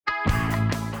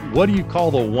what do you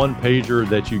call the one pager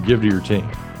that you give to your team?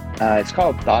 It's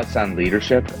called Thoughts on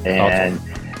Leadership, and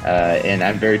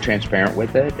I'm very transparent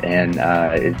with it. And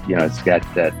it's got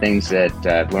things that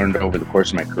I've learned over the course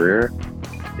of my career.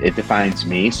 It defines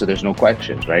me, so there's no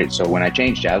questions, right? So when I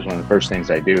change jobs, one of the first things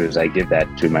I do is I give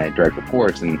that to my direct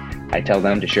reports, and I tell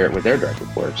them to share it with their direct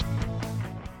reports.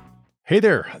 Hey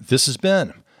there, this is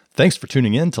Ben. Thanks for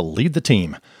tuning in to Lead the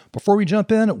Team. Before we jump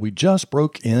in, we just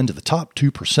broke into the top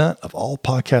 2% of all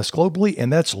podcasts globally,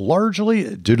 and that's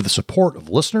largely due to the support of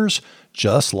listeners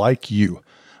just like you.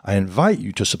 I invite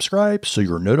you to subscribe so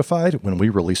you're notified when we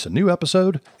release a new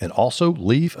episode, and also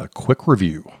leave a quick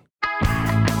review.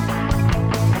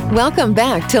 Welcome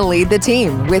back to Lead the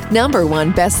Team with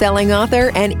 #1 best-selling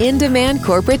author and in-demand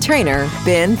corporate trainer,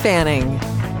 Ben Fanning.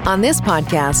 On this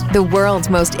podcast, the world's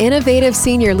most innovative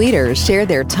senior leaders share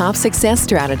their top success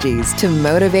strategies to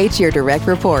motivate your direct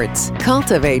reports,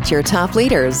 cultivate your top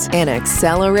leaders, and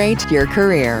accelerate your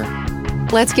career.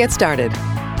 Let's get started.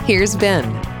 Here's Ben.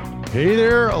 Hey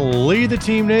there, Lead the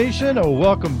Team Nation.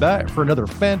 Welcome back for another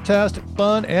fantastic,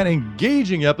 fun, and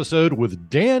engaging episode with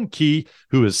Dan Key,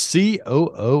 who is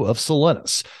COO of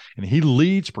Solenis. And he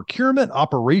leads procurement,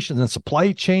 operations, and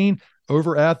supply chain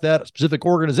over at that specific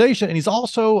organization. And he's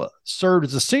also served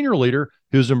as a senior leader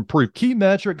who's improved key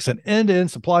metrics and end-to-end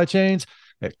supply chains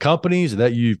at companies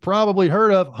that you've probably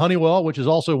heard of: Honeywell, which is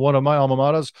also one of my alma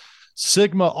maters,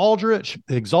 Sigma Aldrich,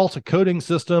 Exalta Coating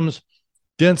Systems,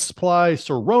 Dense Supply,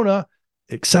 Sorona,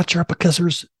 etc., because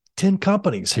there's 10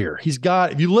 companies here. He's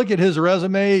got, if you look at his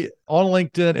resume on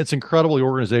LinkedIn, it's incredible, the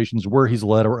organizations where he's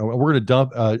led. We're going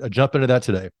to jump into that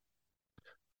today.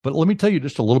 But let me tell you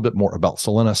just a little bit more about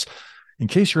Solenis. In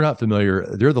case you're not familiar,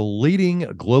 they're the leading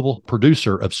global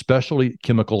producer of specialty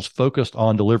chemicals focused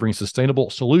on delivering sustainable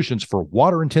solutions for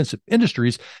water-intensive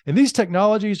industries. And these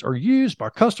technologies are used by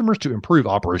customers to improve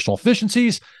operational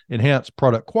efficiencies, enhance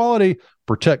product quality,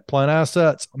 protect plant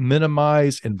assets,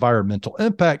 minimize environmental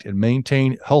impact, and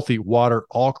maintain healthy water,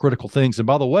 all critical things. And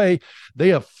by the way, they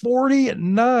have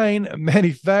 49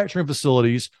 manufacturing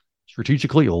facilities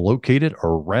strategically located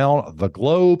around the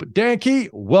globe. Dan Key,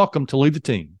 welcome to Lead the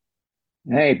Team.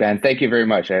 Hey, Ben, thank you very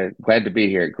much. I'm glad to be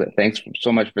here. Thanks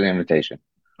so much for the invitation.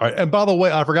 All right. And by the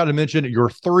way, I forgot to mention your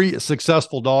 3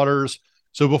 successful daughters.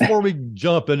 So before we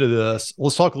jump into this,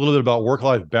 let's talk a little bit about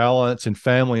work-life balance and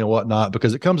family and whatnot,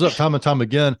 because it comes up time and time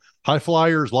again. High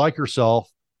flyers like yourself.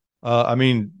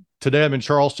 Today I'm in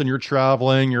Charleston, you're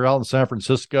traveling, you're out in San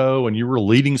Francisco, and you were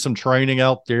leading some training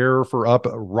out there for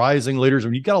rising leaders.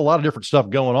 You've got a lot of different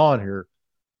stuff going on here.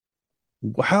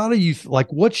 How do you,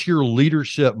 what's your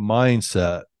leadership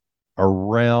mindset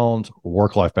around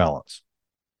work-life balance?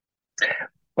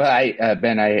 Well,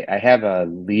 Ben, I have a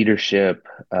leadership,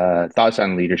 thoughts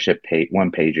on leadership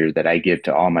one pager that I give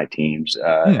to all my teams,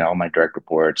 and all my direct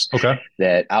reports,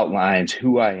 that outlines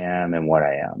who I am and what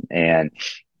I am. And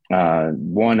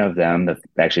one of them,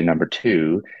 actually number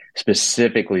 2,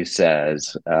 specifically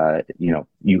says,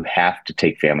 you have to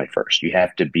take family first. You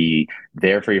have to be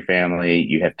there for your family.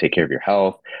 You have to take care of your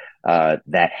health.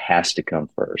 That has to come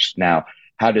first. Now,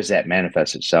 how does that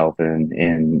manifest itself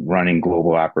in running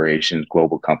global operations,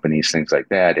 global companies, things like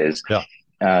that?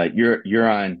 You're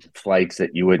on flights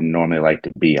that you wouldn't normally like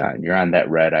to be on. You're on that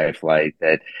red-eye flight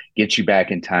that gets you back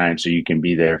in time so you can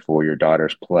be there for your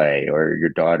daughter's play or your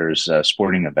daughter's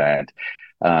sporting event.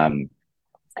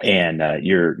 And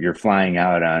you're flying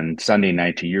out on Sunday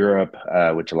night to Europe,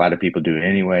 which a lot of people do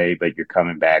anyway, but you're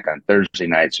coming back on Thursday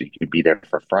night so you can be there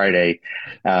for Friday.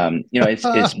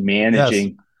 It's managing.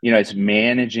 Yes. It's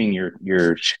managing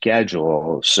your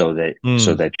schedule so that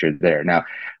you're there. Now,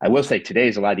 I will say today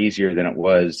is a lot easier than it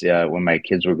was when my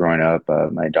kids were growing up.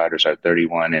 My daughters are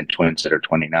 31 and twins that are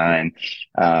 29,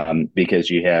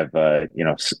 because you have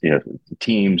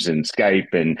Teams and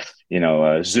Skype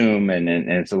and Zoom, and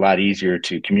it's a lot easier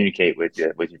to communicate with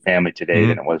your family today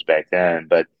than it was back then.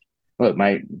 But look,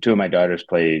 2 of my daughters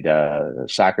played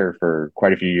soccer for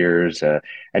quite a few years.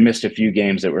 I missed a few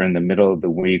games that were in the middle of the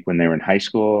week when they were in high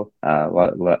school. That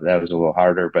was a little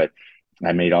harder, but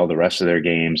I made all the rest of their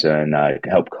games and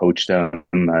helped coach them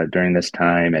during this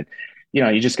time. And,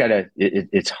 you just got to,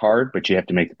 it's hard, but you have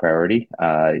to make the priority.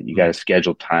 You got to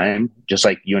schedule time, just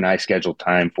like you and I schedule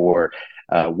time for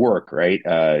work, right?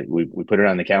 We put it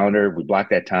on the calendar, we block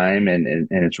that time, and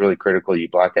it's really critical you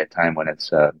block that time when it's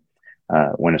for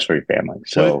your family.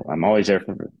 So I'm always there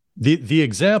for the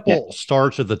example.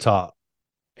 Starts at the top,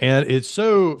 and it's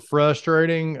so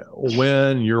frustrating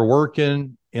when you're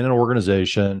working in an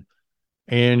organization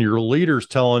and your leader's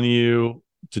telling you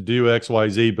to do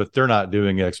XYZ, but they're not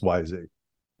doing XYZ.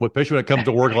 Especially when it comes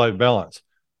to work-life balance.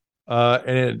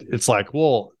 And it's like,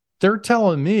 well, they're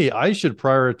telling me I should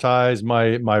prioritize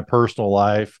my personal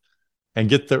life and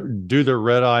do the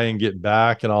red eye and get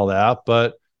back and all that.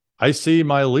 But I see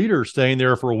my leader staying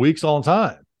there for weeks all the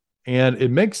time. And it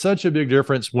makes such a big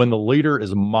difference when the leader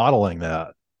is modeling that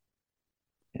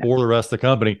for the rest of the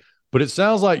company. But it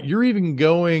sounds like you're even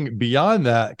going beyond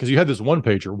that because you had this one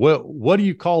pager. What do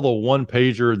you call the one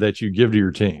pager that you give to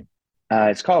your team?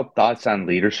 It's called Thoughts on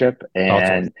Leadership,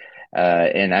 and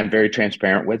I'm very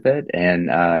transparent with it. And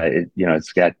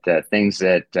it's got things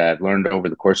that I've learned over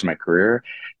the course of my career.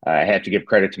 I have to give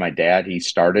credit to my dad; he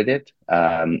started it.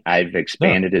 I've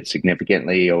expanded it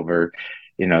significantly over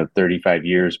 35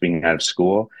 years being out of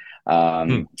school.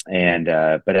 But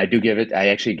I do give it. I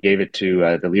actually gave it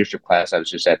to the leadership class I was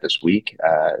just at this week.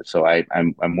 So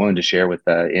I'm willing to share with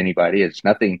anybody. It's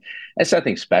nothing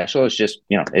special. It's just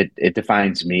it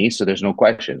defines me. So there's no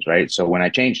questions, right? So when I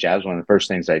change jobs, one of the first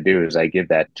things I do is I give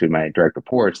that to my direct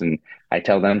reports, and I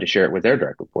tell them to share it with their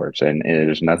direct reports. And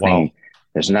there's nothing. Wow.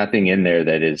 There's nothing in there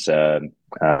that is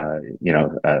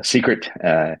secret.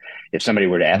 If somebody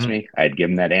were to ask me, I'd give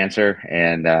them that answer.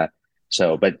 And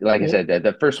but like I said,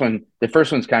 the first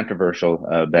one's controversial,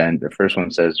 Ben. The first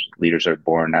one says leaders are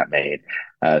born, not made.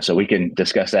 So we can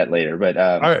discuss that later. But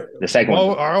all right. The second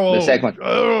one.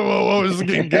 This is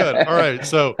getting good. All right.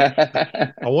 So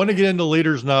I want to get into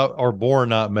leaders are born,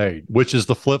 not made, which is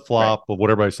the flip flop of what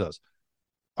everybody says.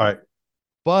 All right.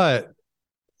 But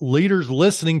leaders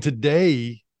listening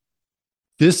today,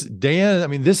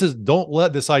 don't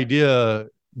let this idea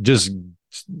just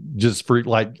freak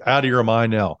like out of your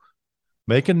mind now.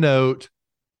 Make a note.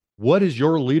 What is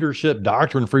your leadership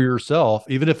doctrine for yourself,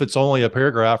 even if it's only a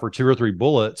paragraph or 2 or 3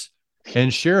 bullets,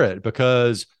 and share it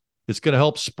because it's going to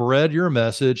help spread your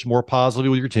message more positively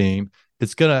with your team.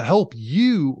 It's going to help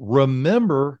you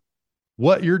remember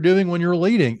what you're doing when you're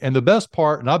leading. And the best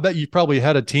part, and I bet you've probably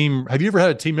had have you ever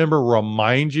had a team member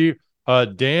remind you,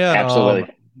 Dan, absolutely.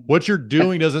 What you're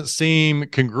doing doesn't seem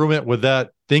congruent with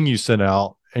that thing you sent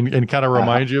out and kind of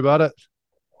remind you about it?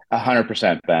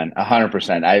 100%, Ben.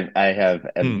 100%. I have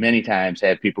many times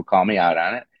had people call me out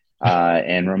on it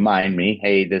and remind me,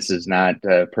 hey, this is not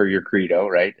per your credo,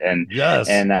 right? And yes,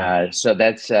 and so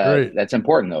that's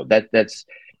important though. That's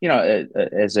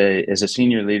as a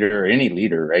senior leader or any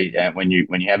leader, right? When you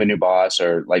have a new boss,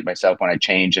 or like myself, when I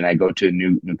change and I go to a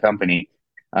new company,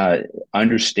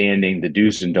 understanding the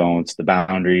do's and don'ts, the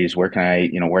boundaries, where can I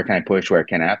push, where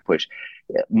can I push.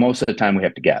 Most of the time we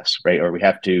have to guess, right? Or we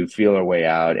have to feel our way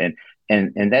out. And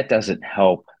that doesn't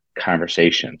help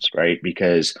conversations, right?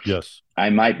 Because yes, I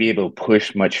might be able to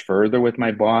push much further with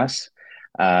my boss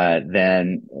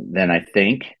than I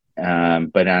think.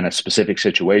 But on a specific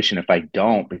situation, if I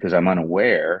don't, because I'm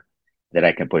unaware that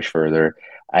I can push further,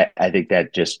 I think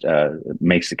that just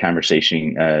makes the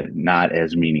conversation not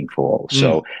as meaningful.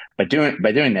 So by doing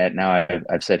that, now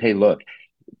I've said, hey, look,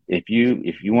 if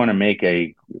you want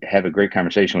to have a great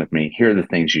conversation with me, here are the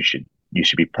things you should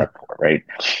be prepped for, right?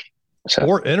 So,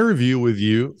 or interview with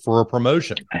you for a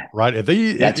promotion, right? If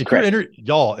you're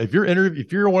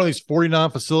one of these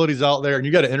 49 facilities out there and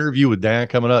you got an interview with Dan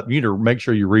coming up, you need to make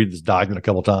sure you read this document a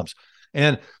couple of times.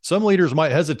 And some leaders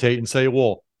might hesitate and say,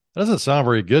 well, it doesn't sound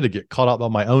very good to get caught up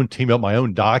on my own team, on my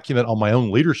own document, on my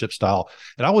own leadership style.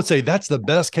 And I would say that's the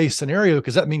best case scenario,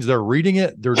 because that means they're reading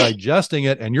it, they're digesting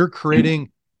it, and you're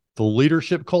creating the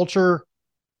leadership culture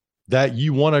that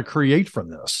you want to create from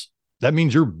this. That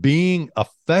means you're being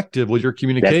effective with your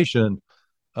communication.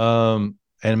 And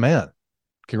man,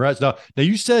 congrats. Now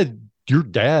you said your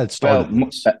dad started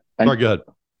this. Sorry, go ahead.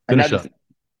 Finish up.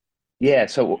 Yeah.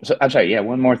 So I'm sorry. Yeah.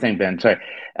 One more thing, Ben. Sorry.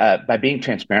 By being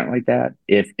transparent like that,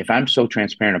 if I'm so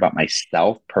transparent about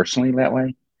myself personally that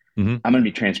way, I'm going to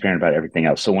be transparent about everything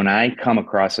else. So when I come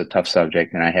across a tough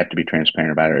subject and I have to be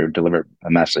transparent about it or deliver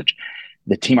a message,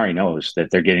 the team already knows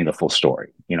that they're getting the full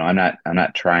story. I'm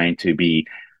not trying to be,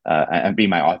 I'm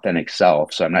being my authentic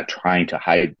self. So I'm not trying to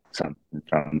hide something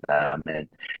from them.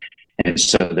 And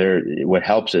so what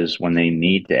helps is when they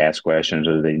need to ask questions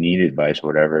or they need advice or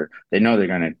whatever, they know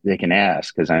they can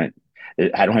ask, because I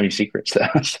don't have any secrets.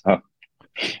 So.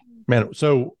 Man,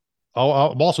 so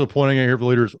I'm also pointing out here for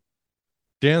leaders,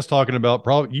 Dan's talking about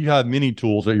probably you have many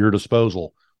tools at your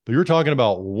disposal, but you're talking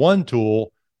about one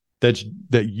tool that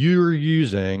you're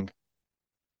using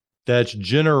that's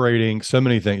generating so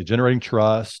many things, generating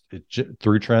trust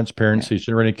through transparency, it's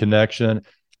generating connection.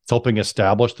 It's helping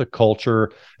establish the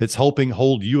culture. It's helping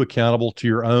hold you accountable to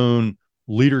your own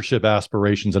leadership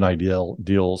aspirations and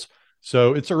ideals.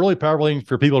 So it's a really powerful thing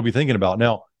for people to be thinking about.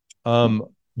 Now,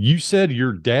 you said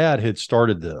your dad had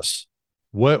started this.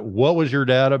 What was your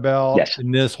dad about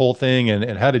in this whole thing,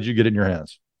 and how did you get it in your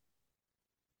hands?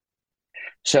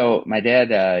 So my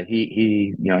dad,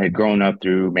 he had grown up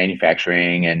through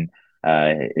manufacturing, and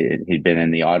he'd been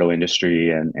in the auto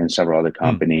industry and several other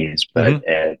companies. Mm-hmm. But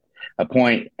at a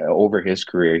point over his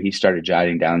career, he started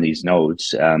jotting down these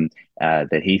notes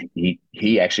that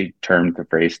he actually termed the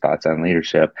phrase "thoughts on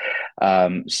leadership."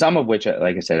 Some of which,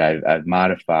 like I said, I've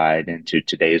modified into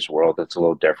today's world. It's a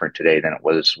little different today than it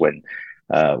was when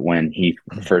he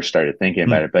first started thinking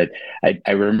about it. But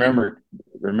I remember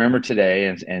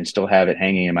today and still have it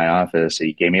hanging in my office.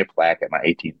 He gave me a plaque at my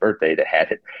 18th birthday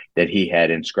that he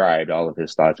had inscribed all of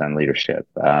his thoughts on leadership.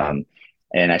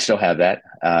 And I still have that,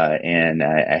 and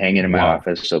I hang it in my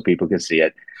office so people can see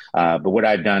it. But what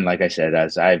I've done, like I said,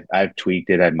 is I've tweaked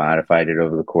it, I've modified it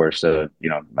over the course of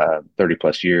 30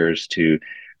 plus years to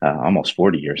almost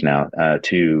 40 years now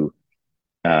to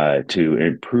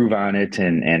improve on it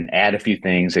and add a few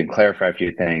things and clarify a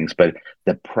few things. But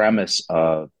the premise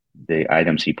of the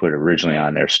items he put originally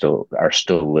on there are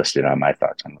still listed on my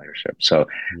thoughts on leadership. So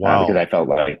because I felt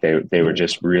like they were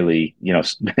just really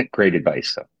great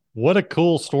advice. So what a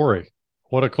cool story!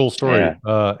 What a cool story!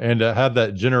 Yeah. And to have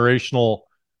that generational,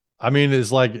 I mean,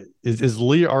 it's like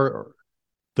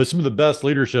some of the best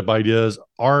leadership ideas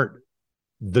aren't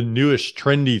the newest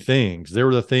trendy things. They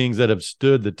were the things that have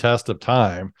stood the test of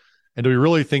time. And do we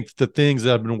really think that the things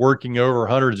that have been working over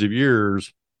hundreds of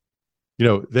years,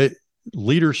 that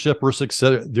leadership or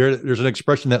success, there's an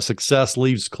expression that success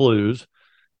leaves clues.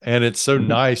 And it's so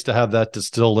nice to have that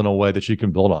distilled in a way that you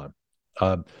can build on.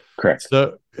 Correct.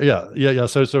 So yeah.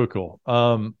 So cool.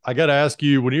 I got to ask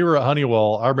you, when you were at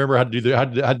Honeywell, I remember how to do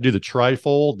the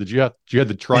trifold. Did you have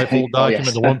the trifold document,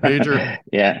 yes. the one pager?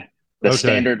 Yeah. The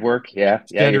standard work. Yeah.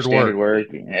 Standard work.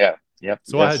 Yeah. Yep.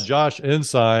 So I had Josh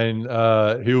Ensign,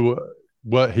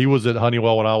 he was at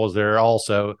Honeywell when I was there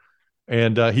also.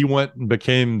 And he went and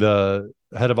became the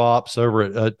head of ops over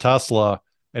at Tesla.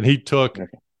 And he took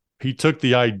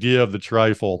the idea of the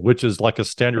trifold, which is like a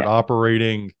standard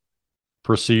operating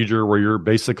procedure where you're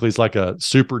basically, it's like a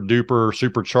super duper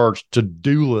supercharged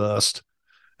to-do list.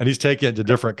 And he's taken it to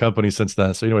different companies since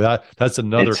then. So anyway, that's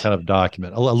another kind of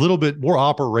document, a little bit more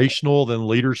operational than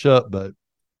leadership, but.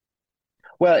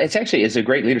 Well, it's a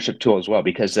great leadership tool as well,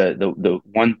 because the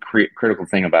one critical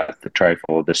thing about the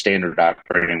trifold, the standard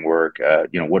operating work,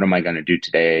 what am I going to do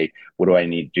today? What do I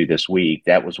need to do this week?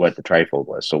 That was what the trifold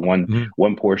was. So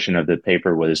one portion of the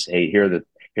paper was, hey, here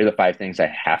are the 5 things I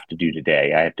have to do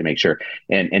today. I have to make sure,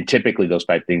 and typically those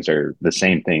 5 things are the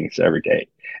same things every day.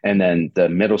 And then the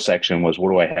middle section was, what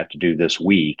do I have to do this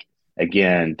week?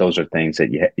 Again, those are things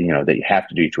that that you have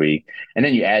to do each week, and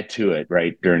then you add to it,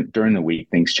 right? During the week,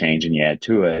 things change, and you add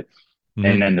to it.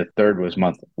 And then the third was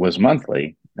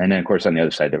monthly, and then of course on the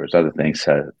other side there was other things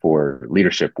for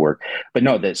leadership work. But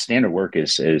no, that standard work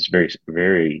is very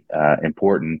very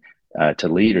important to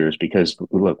leaders, because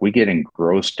look, we get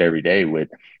engrossed every day with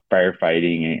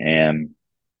firefighting,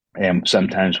 and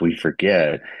sometimes we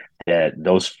forget that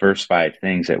those first 5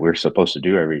 things that we're supposed to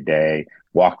do every day: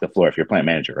 walk the floor. If you're a plant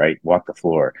manager, right? Walk the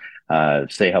floor,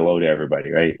 say hello to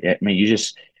everybody, right? I mean,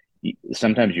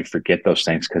 sometimes you forget those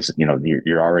things because,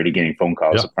 you're already getting phone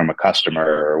calls from a customer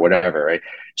or whatever, right?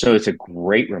 So it's a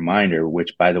great reminder,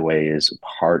 which, by the way, is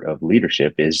part of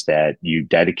leadership, is that you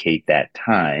dedicate that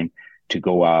time to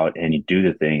go out and you do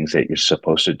the things that you're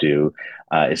supposed to do.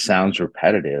 It sounds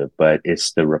repetitive, but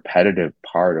it's the repetitive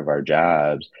part of our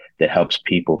jobs that helps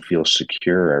people feel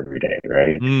secure every day,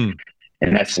 right?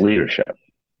 And that's leadership,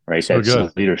 right? So that's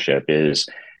good. Leadership is,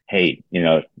 hey,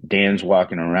 Dan's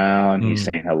walking around, he's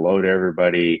saying hello to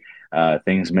everybody.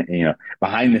 Things,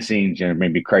 behind the scenes,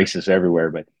 maybe crisis everywhere,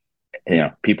 but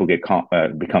people become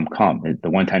calm. The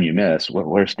one time you miss,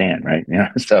 where's Dan, right?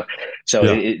 So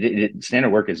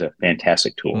standard work is a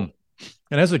fantastic tool,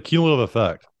 and has a cumulative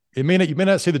effect. You may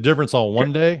not see the difference on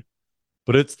one day,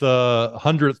 but it's the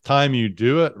 100th time you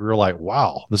do it, you're like,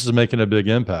 wow, this is making a big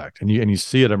impact, and you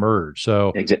see it emerge.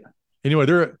 So anyway,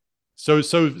 so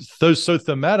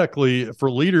thematically for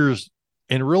leaders,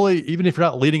 and really, even if you're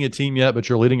not leading a team yet, but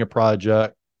you're leading a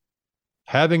project,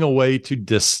 having a way to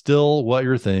distill what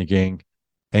you're thinking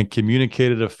and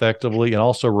communicate it effectively, and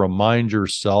also remind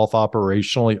yourself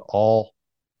operationally, all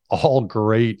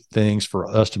great things for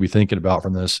us to be thinking about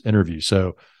from this interview.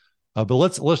 So, but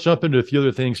let's jump into a few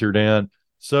other things here, Dan.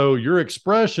 So your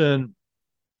expression,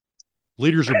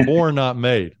 leaders are born, not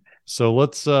made. So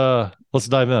let's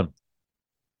dive in.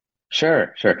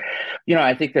 Sure.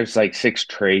 I think there's like 6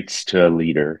 traits to a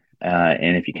leader.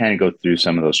 And if you kind of go through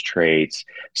some of those traits,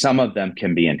 some of them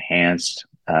can be enhanced.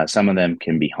 Some of them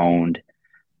can be honed.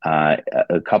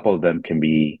 A couple of them can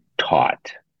be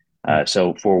taught.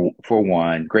 So for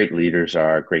one, great leaders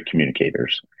are great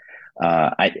communicators.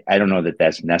 I don't know that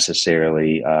that's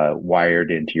necessarily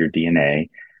wired into your DNA.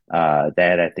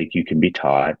 That I think you can be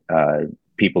taught.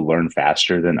 People learn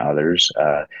faster than others.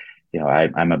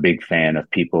 I'm a big fan of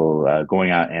people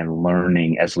going out and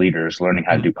learning as leaders, learning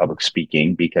how to do public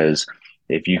speaking, because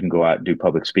if you can go out and do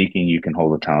public speaking, you can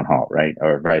hold a town hall, right?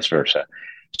 Or vice versa.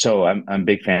 So I'm a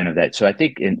big fan of that. So I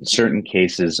think in certain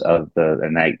cases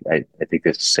and I think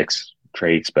there's 6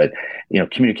 traits, but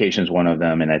communication is one of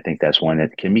them, and I think that's one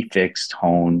that can be fixed,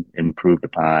 honed, improved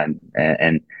upon,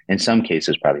 and in some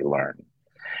cases probably learned.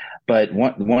 But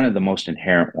one of the most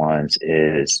inherent ones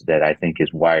is that I think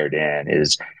is wired in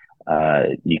is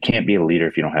you can't be a leader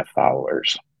if you don't have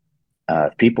followers.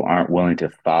 If people aren't willing to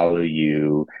follow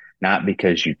you, not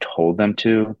because you told them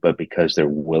to, but because they're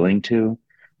willing to,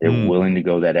 willing to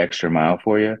go that extra mile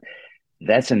for you.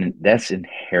 That's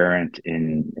inherent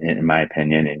in my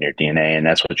opinion, in your DNA, and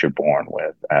that's what you're born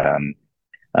with.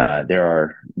 There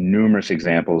are numerous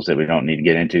examples that we don't need to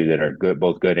get into that are good,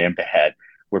 both good and bad,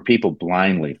 where people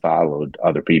blindly followed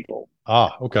other people.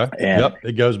 Okay. Yep,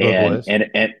 it goes both ways.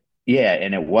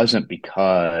 And it wasn't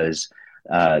because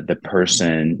the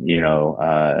person,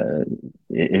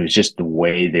 it was just the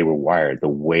way they were wired, the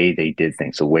way they did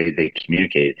things, the way they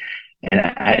communicated. And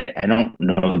I don't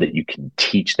know that you can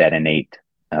teach that innate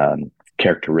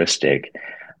characteristic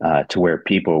to where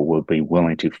people will be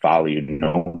willing to follow you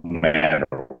no matter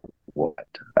what.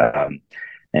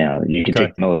 You can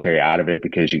take the military out of it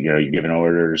because you're giving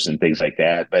orders and things like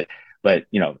that. But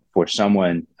for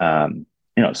someone,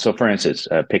 so for instance,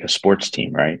 pick a sports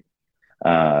team, right?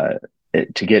 To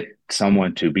get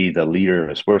someone to be the leader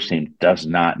of a sports team does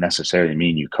not necessarily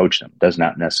mean you coach them. Does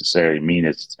not necessarily mean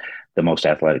it's the most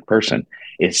athletic person.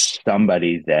 It's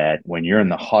somebody that when you're in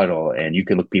the huddle and you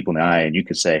can look people in the eye and you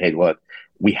can say, "Hey, look,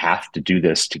 we have to do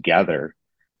this together."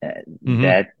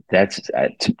 That's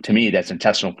to me, that's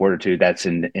intestinal fortitude. That's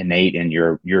innate in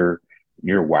your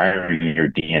wiring, your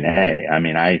DNA. I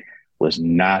mean, I was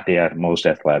not the most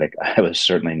athletic. I was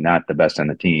certainly not the best on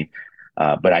the team,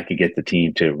 but I could get the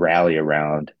team to rally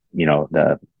around,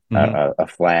 a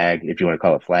flag, if you want to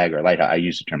call it flag or lighthouse. I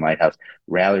use the term lighthouse.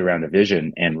 Rally around a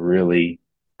vision and really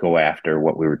go after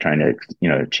what we were trying to,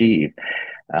 achieve.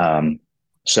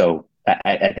 So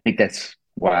I think that's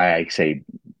why I say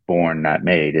born, not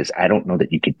made. Is I don't know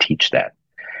that you could teach that.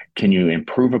 Can you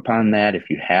improve upon that if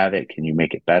you have it? Can you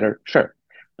make it better? Sure.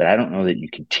 But I don't know that you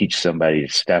can teach somebody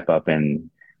to step up in,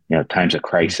 times of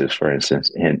crisis, for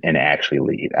instance, and actually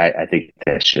lead. I think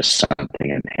that's just something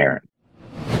inherent.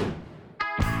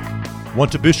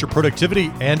 Want to boost your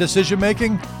productivity and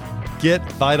decision-making? Get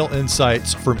vital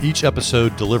insights from each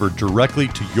episode delivered directly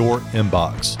to your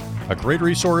inbox. A great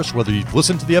resource, whether you've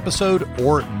listened to the episode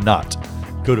or not.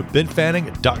 Go to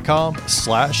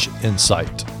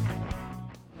benfanning.com/insight.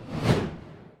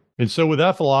 And so with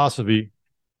that philosophy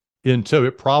in tow,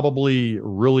 it probably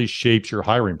really shapes your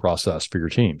hiring process for your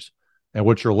teams and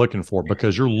what you're looking for,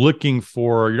 because you're not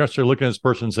necessarily looking at this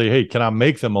person and say, "Hey, can I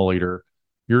make them a leader?"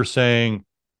 You're saying,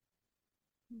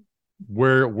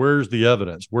 where's the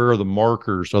evidence? Where are the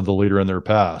markers of the leader in their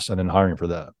past? And then hiring for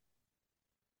that.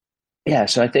 Yeah.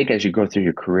 So I think as you go through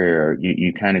your career,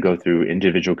 you kind of go through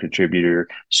individual contributor,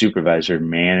 supervisor,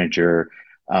 manager.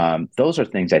 Those are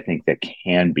things I think that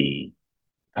can be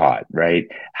taught, right?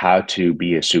 How to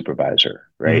be a supervisor,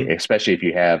 right? Especially if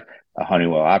you have a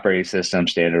Honeywell operating system,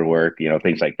 standard work,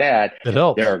 things like that. It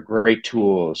helps. There are great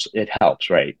tools. It helps,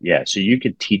 right? Yeah. So you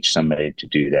could teach somebody to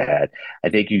do that. I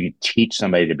think you could teach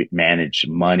somebody to manage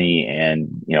money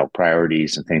and,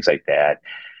 priorities and things like that.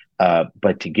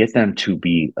 But to get them to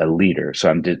be a leader. So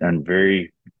I'm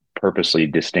very purposely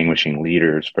distinguishing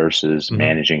leaders versus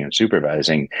managing and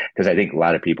supervising, because I think a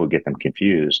lot of people get them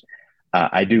confused.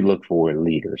 I do look for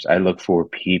leaders. I look for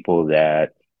people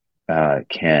that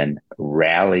can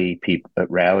rally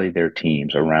their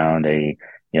teams around a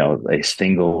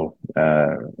single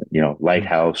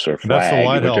lighthouse or flag. That's the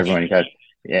lighthouse. Whichever one you got.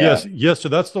 Yeah. Yes. So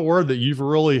that's the word that you've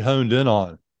really honed in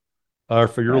on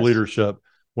for your leadership.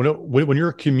 When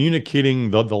you're communicating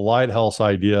the lighthouse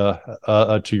idea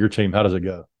to your team, how does it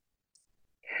go?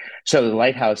 So the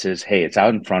lighthouse is, hey, it's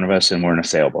out in front of us and we're in a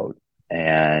sailboat,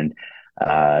 and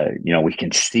we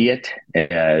can see it.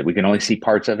 We can only see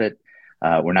parts of it.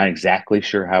 We're not exactly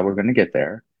sure how we're going to get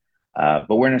there, but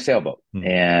we're in a sailboat.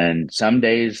 And some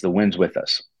days the wind's with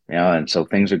us, and so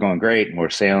things are going great and we're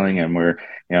sailing and we're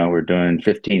doing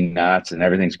 15 knots and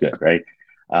everything's good, right?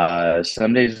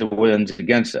 Some days the wind's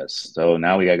against us. So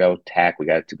now we got to go tack. We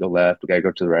got to go left. We got to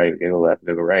go to the right. We got to go left. We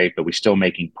got to go right, but we're still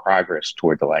making progress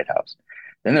toward the lighthouse.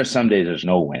 Then there's some days there's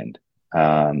no wind.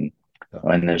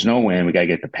 When there's no wind, we got to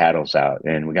get the paddles out,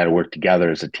 and we got to work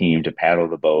together as a team to paddle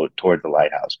the boat toward the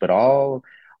lighthouse. But all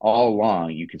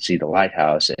along, you can see the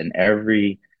lighthouse, and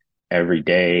every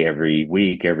day, every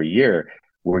week, every year,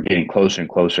 we're getting closer and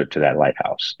closer to that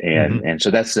lighthouse. And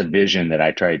so that's the vision that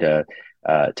I try to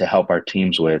help our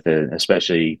teams with, and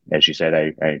especially as you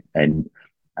said, I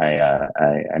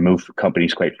move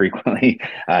companies quite frequently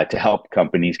to help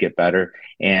companies get better.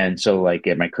 And so, like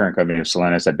at my current company of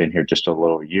Solenis, I've been here just a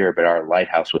little year, but our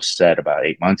lighthouse was set about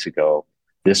 8 months ago.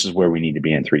 This is where we need to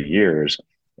be in 3 years.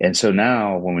 And so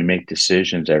now, when we make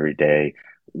decisions every day,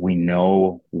 we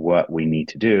know what we need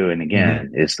to do. And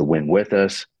again, is the wind with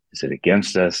us? Is it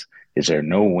against us? Is there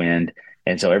no wind?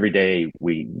 And so every day,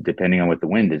 depending on what the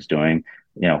wind is doing,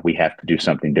 we have to do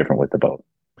something different with the boat.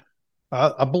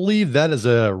 I believe that is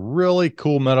a really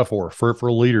cool metaphor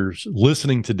for leaders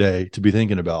listening today to be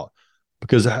thinking about,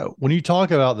 because when you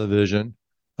talk about the vision,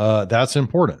 that's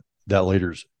important that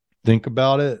leaders think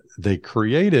about it, they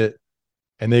create it,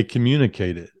 and they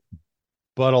communicate it.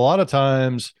 But a lot of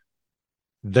times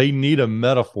they need a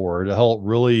metaphor to help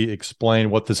really explain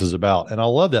what this is about. And I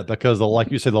love that because, like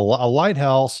you said, a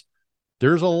lighthouse,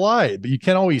 there's a light, but you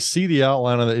can't always see the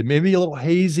outline of it. It may be a little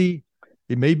hazy.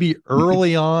 It may be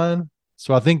early on.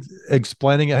 So I think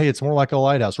explaining it, hey, it's more like a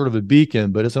lighthouse, sort of a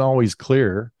beacon, but it's not always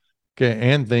clear.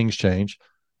 Okay. And things change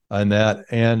and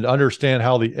understand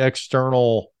how the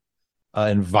external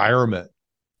environment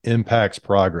impacts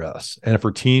progress. And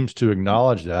for teams to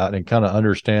acknowledge that and kind of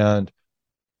understand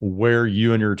where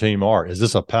you and your team are. Is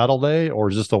this a paddle day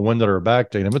or is this a wind at our back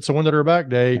day? And if it's a wind at our back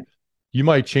day, you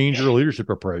might change your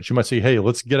leadership approach. You might say, hey,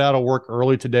 let's get out of work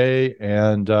early today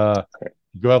and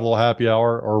go have a little happy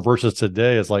hour, or versus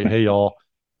today, it's like, hey, y'all,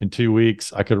 in 2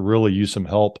 weeks, I could really use some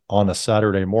help on a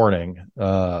Saturday morning.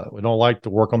 We don't like to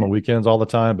work on the weekends all the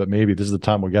time, but maybe this is the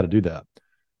time we got to do that.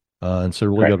 And so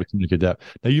really got to communicate that.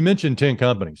 Now, you mentioned 10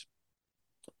 companies.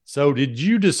 So did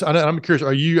you just, I'm curious,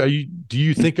 do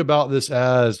you think about this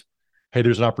as, hey,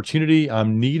 there's an opportunity,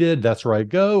 I'm needed, that's where I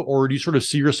go? Or do you sort of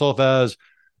see yourself as,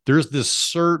 there's this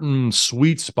certain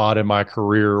sweet spot in my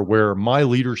career where my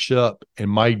leadership and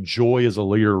my joy as a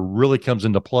leader really comes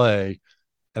into play,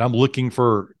 and I'm looking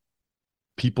for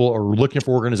people or looking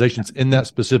for organizations in that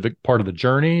specific part of the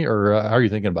journey? Or how are you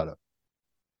thinking about it?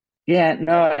 Yeah,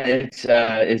 no,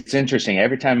 it's interesting.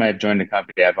 Every time I've joined a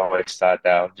company, I've always thought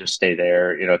that I'll just stay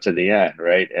there, to the end,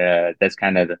 right? That's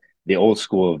kind of the old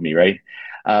school of me, right?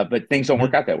 But things don't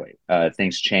work out that way.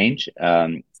 Things change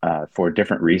for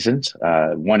different reasons.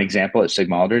 One example is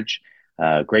Sigma Aldrich,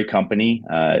 great company.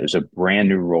 It was a brand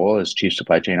new role as Chief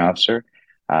Supply Chain Officer,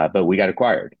 but we got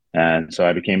acquired. And so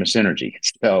I became a synergy.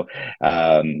 So, so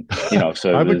I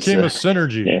became a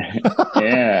synergy.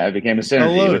 Yeah, I became a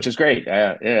synergy, which is great.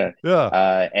 Yeah.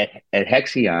 At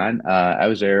Hexion, I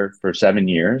was there for 7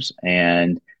 years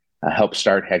and helped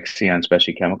start Hexion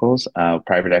Specialty Chemicals,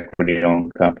 private equity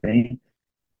owned company.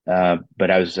 But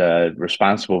I was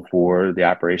responsible for the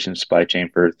operations supply chain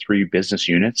for 3 business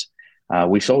units.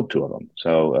 We sold 2 of them.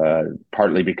 So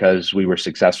partly because we were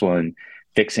successful in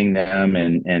fixing them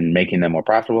and making them more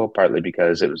profitable, partly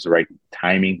because it was the right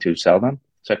timing to sell them.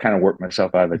 So I kind of worked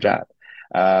myself out of a job.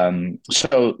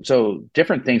 So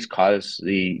different things cause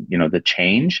the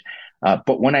change.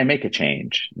 But when I make a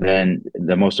change, then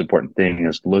the most important thing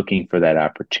is looking for that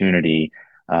opportunity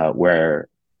where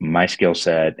my skill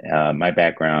set, my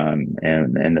background,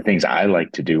 and the things I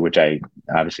like to do, which I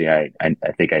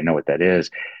think I know what that is,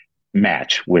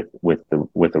 match with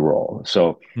the role.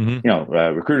 So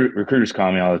recruiters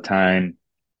call me all the time,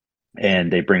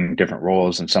 and they bring different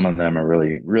roles, and some of them are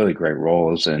really, really great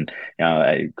roles. And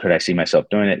could I see myself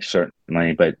doing it?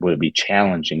 Certainly, but would it be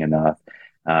challenging enough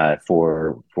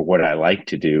for what I like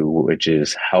to do, which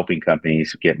is helping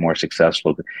companies get more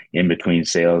successful in between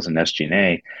sales and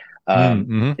SG&A?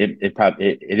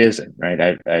 It isn't,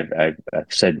 right. I've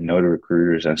said no to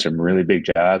recruiters on some really big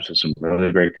jobs with some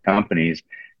really great companies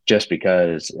just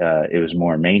because it was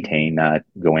more maintain, not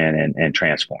go in and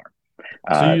transform.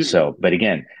 But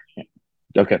again,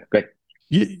 okay, great.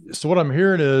 So what I'm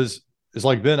hearing is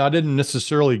like, Ben, I didn't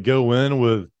necessarily go in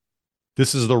with,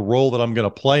 this is the role that I'm going to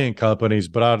play in companies,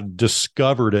 but I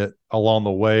discovered it along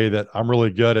the way that I'm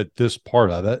really good at this part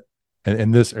of it and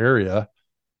in this area.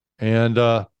 And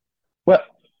I've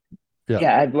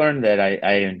learned that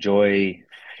I enjoy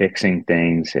fixing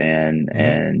things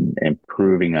and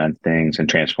improving on things and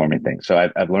transforming things. So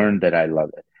I've learned that I love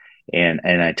it.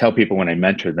 And I tell people when I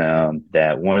mentor them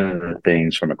that one of the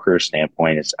things from a career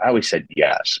standpoint is I always said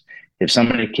yes. If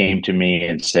somebody came to me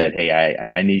and said,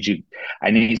 hey, I need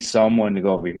someone to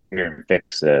go over here and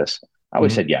fix this, I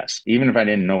always said yes, even if I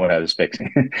didn't know what I was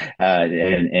fixing.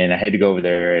 And I had to go over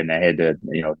there and I had to,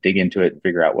 dig into it and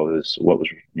figure out what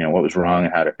was wrong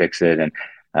and how to fix it. And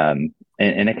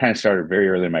it kind of started very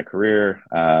early in my career.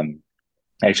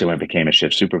 Actually, when I became a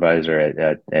shift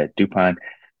supervisor at DuPont.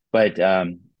 But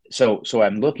so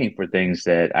I'm looking for things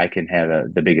that I can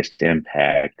have the biggest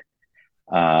impact.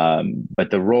 But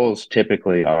the roles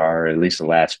typically are, at least the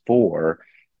last four,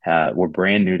 were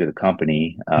brand new to the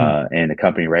company, and the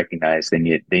company recognized they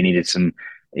needed some,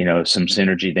 some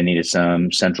synergy. They needed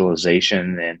some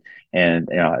centralization, and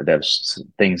there's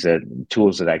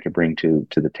tools that I could bring to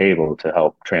the table to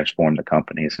help transform the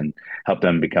companies and help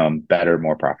them become better,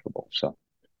 more profitable. So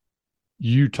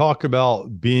you talk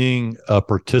about being a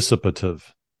participative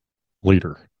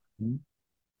leader.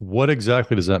 What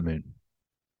exactly does that mean?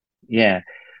 Yeah.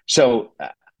 So,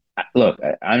 look,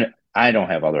 I don't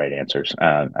have all the right answers.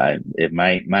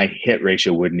 My hit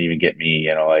ratio wouldn't even get me,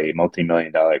 a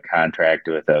multi-million-dollar contract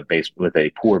with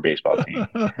a poor baseball team.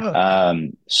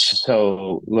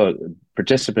 So, look,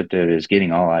 participative is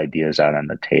getting all ideas out on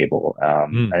the table.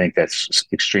 I think that's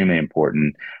extremely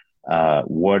important.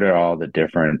 What are all the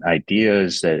different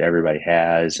ideas that everybody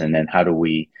has, and then how do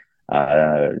we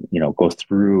go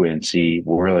through and see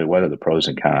really what are the pros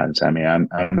and cons. I mean, I'm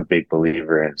a big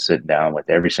believer in sitting down with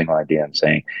every single idea and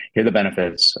saying, here are the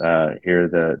benefits, here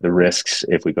are the risks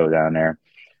if we go down there,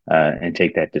 and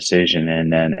take that decision.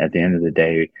 And then at the end of the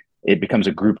day, it becomes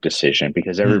a group decision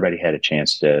because everybody had a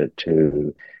chance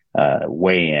to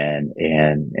weigh in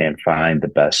and find the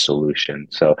best solution.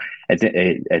 So I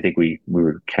think we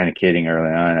were kind of kidding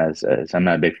early on, as I'm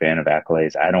not a big fan of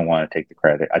accolades. I don't want to take the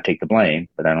credit. I take the blame,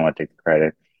 but I don't want to take the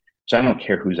credit. So I don't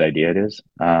care whose idea it is.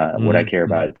 What I care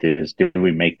about is, do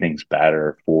we make things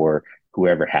better for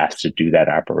whoever has to do that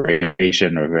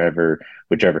operation, or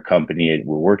whichever company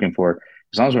we're working for?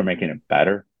 As long as we're making it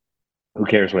better, who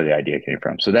cares where the idea came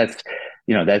from? So that's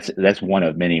one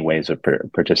of many ways of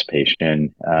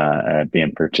participation.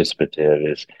 Being participative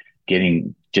is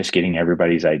getting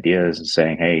everybody's ideas and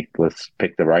saying, hey, let's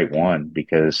pick the right one,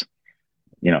 because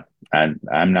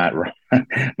I'm not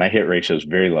my hit ratio is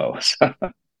very low. So.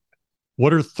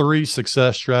 What are 3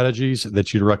 success strategies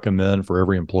that you'd recommend for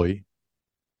every employee?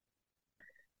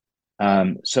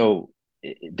 So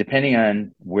depending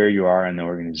on where you are in the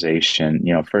organization,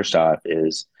 first off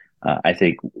is, I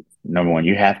think, number one,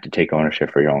 you have to take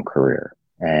ownership for your own career.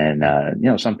 And,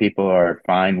 some people are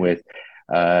fine with,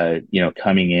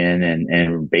 coming in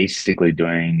and basically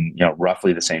doing,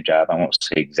 roughly the same job. I won't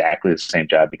say exactly the same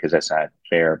job because that's not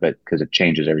fair, but because it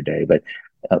changes every day. But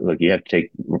look, you have to take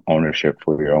ownership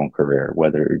for your own career,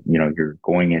 whether, you're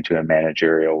going into a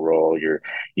managerial role,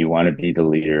 you want to be the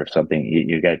leader of something,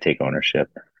 you got to take ownership.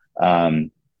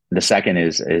 The second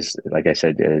is like I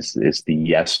said, is the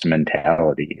yes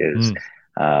mentality.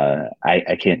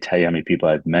 I can't tell you how many people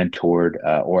I've mentored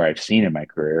or I've seen in my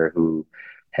career who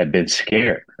have been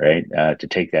scared, right, to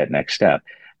take that next step.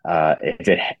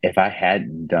 If I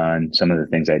hadn't done some of the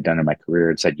things I'd done in my career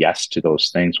and said yes to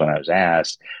those things when I was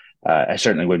asked, I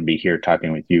certainly wouldn't be here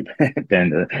talking with you,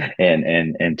 Ben,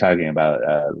 and talking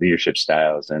about leadership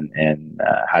styles and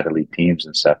how to lead teams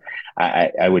and stuff.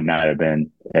 I would not have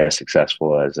been as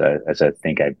successful as I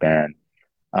think I've been.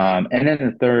 And then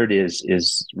the third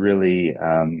is really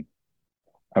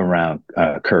around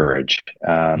courage.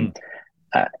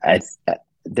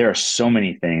 There are so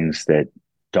many things that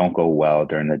don't go well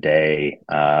during the day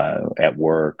at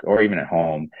work or even at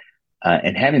home.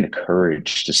 And having the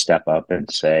courage to step up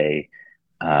and say,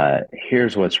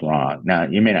 here's what's wrong. Now,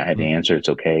 you may not have the answer. It's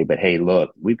okay. But hey,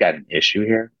 look, we've got an issue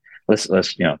here. Let's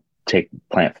take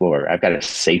plant floor. I've got a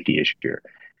safety issue here.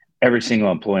 Every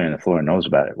single employee on the floor knows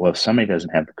about it. Well, if somebody doesn't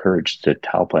have the courage to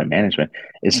tell plant management,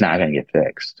 it's not going to get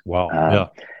fixed. Wow. Yeah.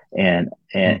 And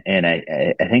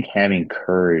I think having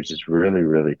courage is really,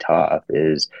 really tough.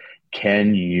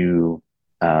 Can you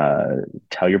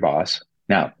tell your boss?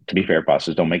 Now, to be fair,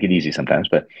 bosses don't make it easy sometimes,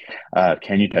 but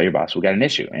can you tell your boss we got an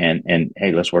issue, and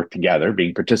hey, let's work together,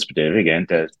 being participative again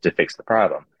to fix the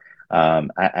problem.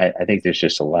 I think there's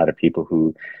just a lot of people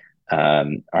who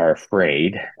are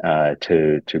afraid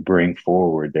to bring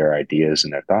forward their ideas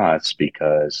and their thoughts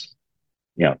because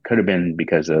could have been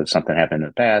because of something happened in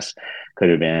the past, could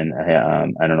have been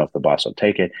I don't know if the boss will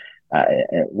take it,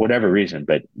 whatever reason.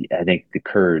 But I think the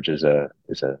courage is a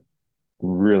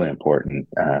really important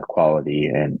quality,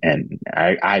 and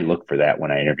I look for that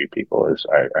when I interview people.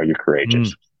 Are you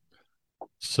courageous?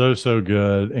 So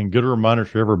good, and good reminder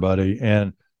for everybody,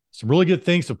 and some really good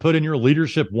things to put in your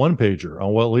leadership one pager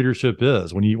on what leadership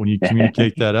is when you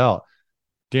communicate that out.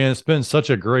 Dan, it's been such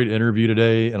a great interview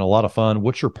today and a lot of fun.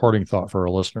 What's your parting thought for our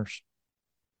listeners?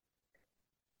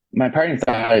 My parting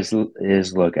thought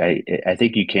is look, I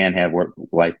think you can have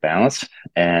work-life balance,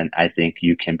 and I think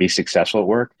you can be successful at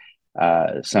work.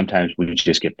 Sometimes we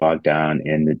just get bogged down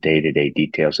in the day-to-day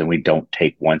details, and we don't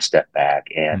take one step back.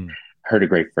 And heard a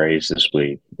great phrase this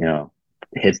week,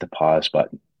 hit the pause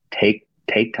button. Take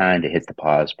time to hit the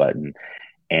pause button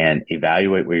and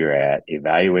evaluate where you're at,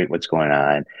 evaluate what's going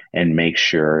on, and make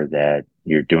sure that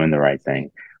you're doing the right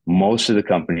thing. Most of the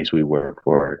companies we work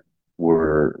for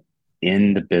were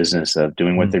in the business of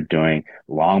doing what they're doing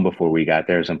long before we got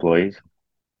there as employees.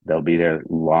 They'll be there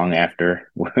long after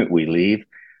we leave.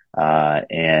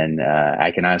 And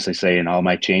I can honestly say in all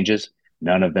my changes,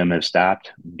 none of them have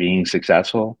stopped being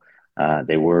successful.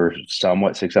 They were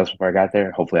somewhat successful before I got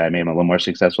there. Hopefully I made them a little more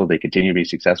successful. They continue to be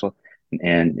successful.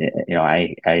 And,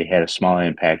 I had a small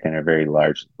impact in a very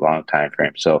long time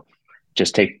frame. So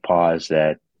just take pause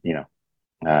that,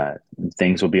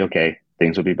 things will be okay.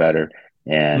 Things will be better.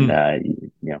 And,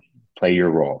 play your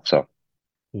role. So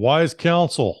wise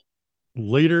counsel,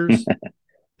 leaders,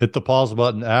 hit the pause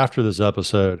button after this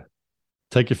episode.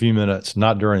 Take a few minutes,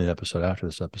 not during the episode, after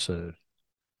this episode,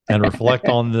 and reflect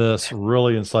on this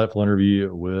really insightful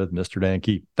interview with Mr. Dan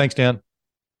Key. Thanks, Dan.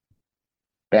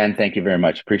 Ben, thank you very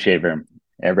much. Appreciate it.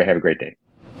 Everybody have a great day.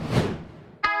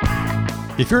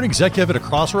 If you're an executive at a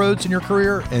crossroads in your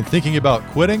career and thinking about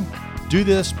quitting, do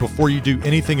this before you do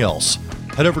anything else.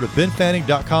 Head over to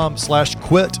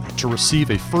benfanning.com/quit to receive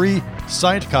a free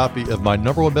signed copy of my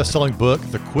 #1 best-selling book,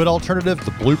 The Quit Alternative,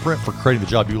 the blueprint for creating the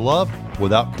job you love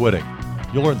without quitting.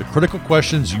 You'll learn the critical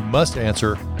questions you must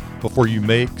answer before you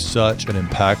make such an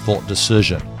impactful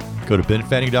decision. Go to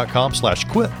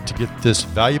benfanning.com/quit to get this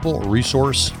valuable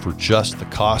resource for just the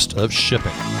cost of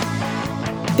shipping.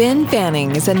 Ben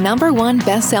Fanning is a #1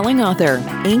 best-selling author,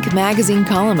 Inc. magazine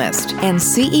columnist, and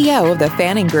CEO of the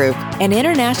Fanning Group, an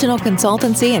international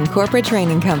consultancy and corporate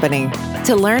training company.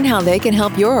 To learn how they can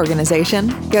help your organization,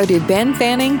 go to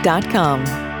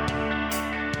benfanning.com.